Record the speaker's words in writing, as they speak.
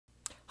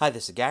Hi,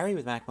 this is Gary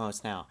with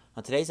MacMost Now.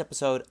 On today's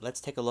episode,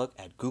 let's take a look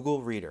at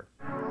Google Reader.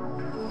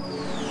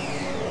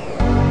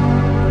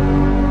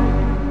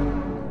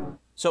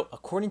 So,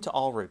 according to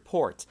all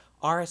reports,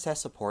 RSS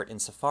support in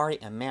Safari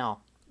and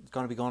Mail is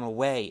going to be going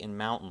away in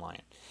Mountain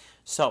Lion.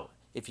 So,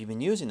 if you've been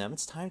using them,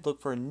 it's time to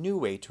look for a new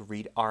way to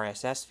read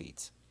RSS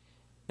feeds.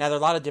 Now, there are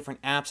a lot of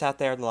different apps out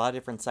there, a lot of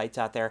different sites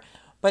out there,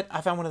 but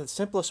I found one of the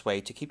simplest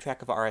ways to keep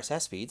track of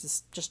RSS feeds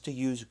is just to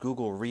use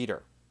Google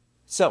Reader.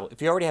 So,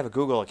 if you already have a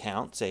Google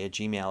account, say a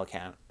Gmail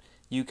account,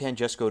 you can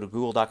just go to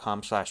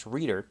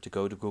google.com/reader to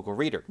go to Google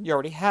Reader. You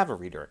already have a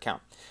Reader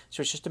account.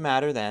 So it's just a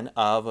matter then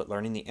of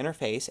learning the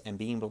interface and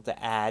being able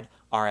to add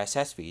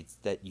RSS feeds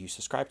that you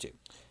subscribe to.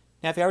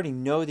 Now, if you already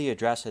know the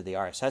address of the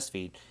RSS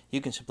feed,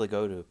 you can simply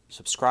go to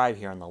subscribe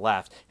here on the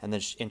left and then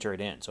just enter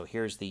it in. So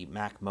here's the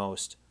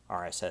MacMost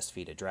RSS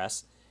feed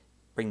address.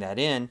 Bring that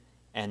in,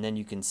 and then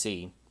you can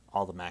see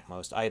all the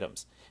MacMost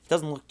items. It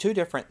doesn't look too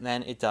different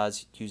than it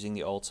does using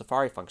the old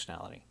Safari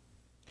functionality.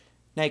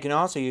 Now, you can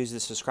also use the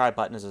subscribe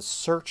button as a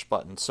search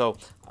button. So,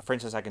 for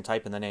instance, I can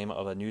type in the name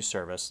of a news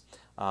service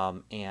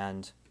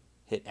and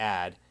hit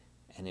add,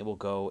 and it will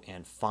go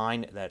and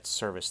find that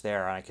service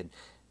there. I can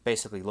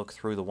basically look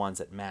through the ones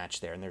that match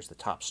there. And there's the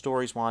top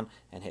stories one,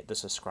 and hit the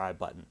subscribe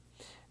button.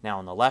 Now,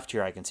 on the left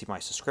here, I can see my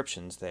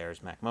subscriptions. There's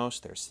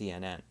MacMost, there's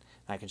CNN. And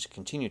I can just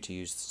continue to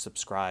use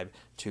subscribe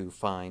to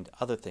find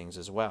other things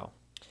as well.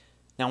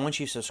 Now, once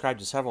you subscribe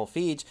to several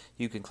feeds,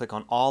 you can click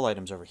on all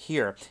items over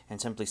here and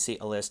simply see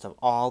a list of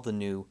all the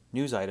new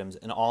news items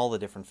and all the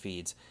different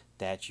feeds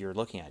that you're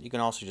looking at. You can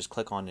also just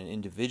click on an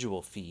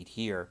individual feed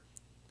here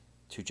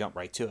to jump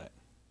right to it.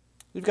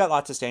 We've got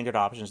lots of standard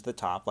options at the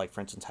top, like for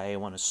instance, hey, I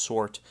want to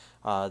sort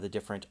the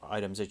different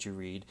items that you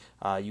read.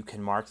 You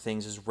can mark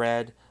things as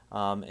read,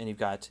 and you've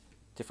got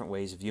different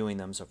ways of viewing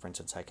them. So for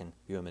instance, I can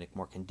view them in a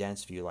more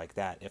condensed view like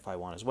that if I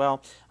want as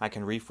well. I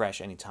can refresh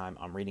anytime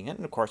I'm reading it.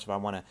 And of course, if I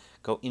want to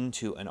go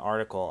into an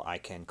article, I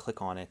can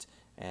click on it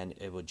and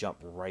it will jump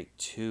right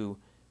to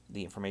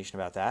the information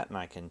about that. And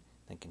I can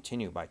then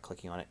continue by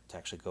clicking on it to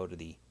actually go to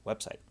the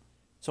website.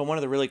 So one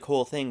of the really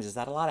cool things is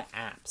that a lot of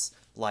apps,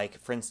 like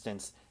for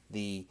instance,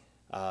 the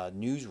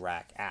News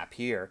Rack app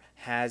here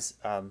has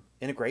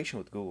integration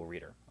with Google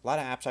Reader. A lot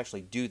of apps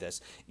actually do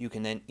this. You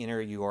can then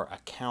enter your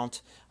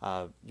account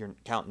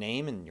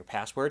name and your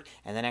password,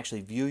 and then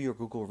actually view your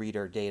Google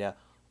Reader data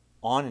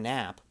on an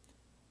app,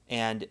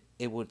 and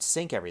it would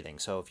sync everything.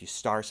 So if you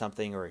star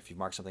something or if you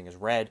mark something as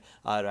read,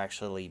 it'll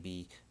actually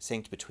be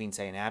synced between,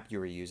 say, an app you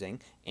were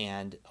using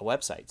and a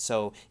website.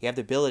 So you have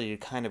the ability to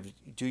kind of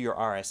do your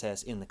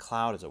RSS in the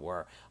cloud, as it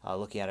were,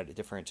 looking at it at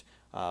different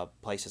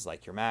places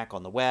like your Mac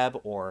on the web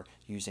or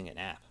using an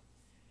app.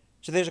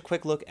 So there's a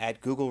quick look at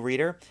Google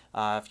Reader.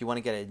 If you want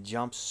to get a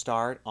jump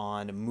start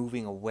on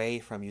moving away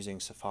from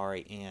using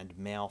Safari and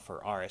Mail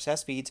for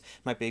RSS feeds, it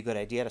might be a good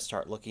idea to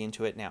start looking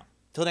into it now.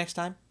 Till next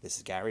time, this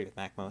is Gary with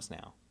MacMost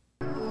Now.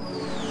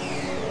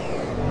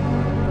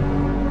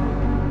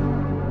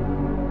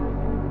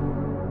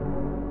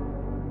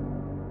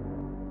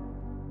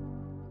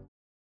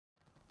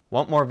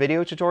 Want more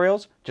video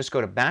tutorials? Just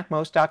go to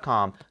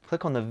MacMost.com,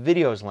 click on the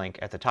videos link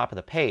at the top of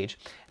the page,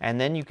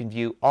 and then you can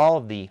view all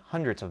of the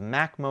hundreds of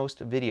MacMost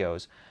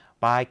videos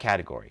by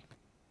category.